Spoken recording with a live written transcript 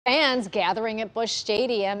Fans gathering at Busch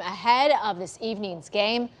Stadium ahead of this evening's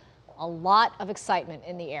game. A lot of excitement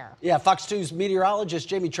in the air. Yeah, Fox 2's meteorologist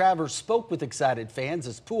Jamie Travers spoke with excited fans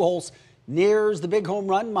as Pujols nears the big home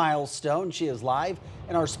run milestone. She is live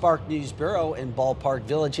in our Spark News Bureau in Ballpark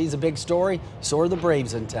Village. He's a big story. So are the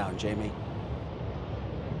Braves in town, Jamie.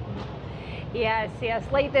 Yes.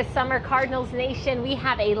 Late this summer, Cardinals Nation, we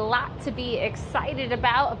have a lot to be excited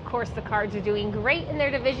about. Of course, the Cards are doing great in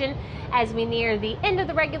their division as we near the end of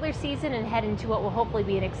the regular season and head into what will hopefully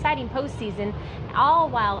be an exciting postseason, all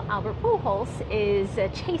while Albert Pujols is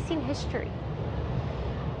chasing history.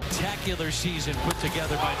 Spectacular season put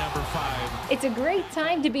together by number 5. It's a great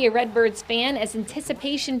time to be a Redbirds fan as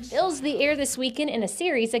anticipation fills the air this weekend in a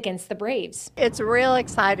series against the Braves. It's real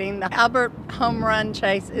exciting. The Albert home run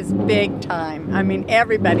chase is big time. I mean,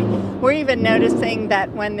 everybody. We're even noticing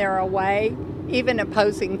that when they're away, even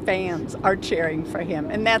opposing fans are cheering for him,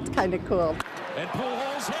 and that's kind of cool. And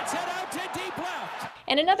Pujols hits it out to deep left.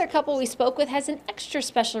 And another couple we spoke with has an extra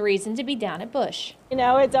special reason to be down at Busch. You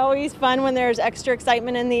know, it's always fun when there's extra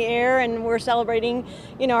excitement in the air and we're celebrating,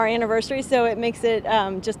 our anniversary, so it makes it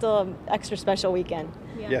just an extra special weekend.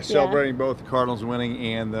 Yeah, celebrating both the Cardinals winning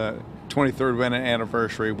and the 23rd winning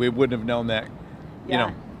anniversary. We wouldn't have known that,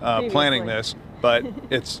 planning this, but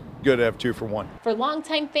it's good to have 2 for 1. For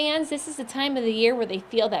longtime fans, this is the time of the year where they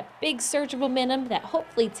feel that big surge of momentum that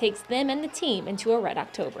hopefully takes them and the team into a red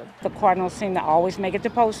October. The Cardinals seem to always make it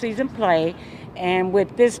to postseason play, and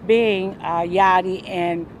with this being Yachty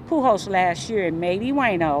and Pujols last year and maybe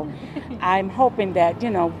Wayno, I'm hoping that,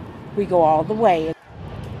 we go all the way.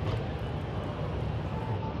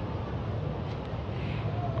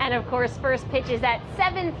 And of course, first pitch is at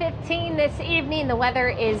 7:15 this evening. The weather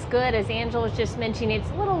is good. As Angela was just mentioning, it's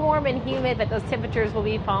a little warm and humid, but those temperatures will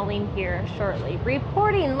be falling here shortly.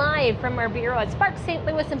 Reporting live from our bureau at Spark St.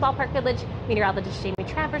 Louis and Ballpark Village, meteorologist Jamie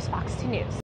Travers, Fox 2 News.